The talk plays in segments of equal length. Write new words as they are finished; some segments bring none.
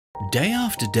Day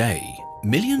after day,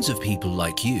 millions of people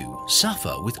like you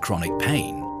suffer with chronic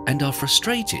pain and are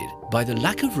frustrated by the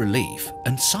lack of relief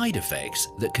and side effects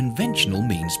that conventional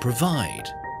means provide.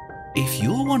 If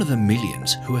you're one of the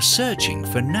millions who are searching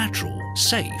for natural,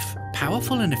 safe,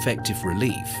 powerful and effective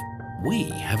relief, we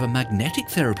have a magnetic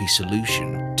therapy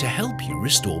solution to help you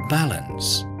restore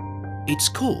balance. It's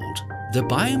called the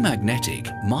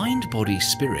Biomagnetic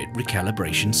Mind-Body-Spirit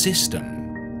Recalibration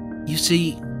System. You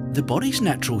see, the body's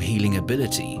natural healing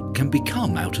ability can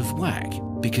become out of whack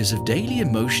because of daily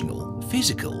emotional,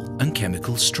 physical and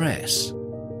chemical stress.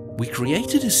 We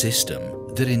created a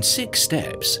system that in 6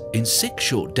 steps, in 6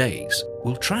 short days,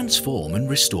 will transform and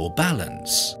restore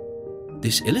balance.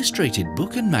 This illustrated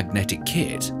book and magnetic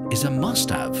kit is a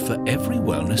must-have for every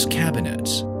wellness cabinet.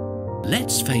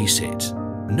 Let's face it,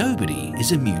 nobody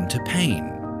is immune to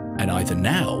pain, and either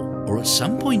now or at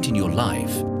some point in your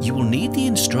life, you will need the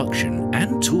instruction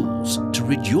and tools to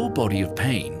rid your body of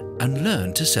pain and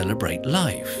learn to celebrate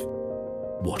life.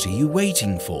 What are you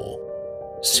waiting for?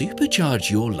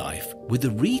 Supercharge your life with the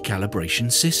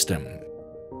Recalibration System.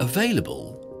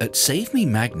 Available at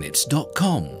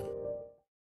SaveMeMagnets.com.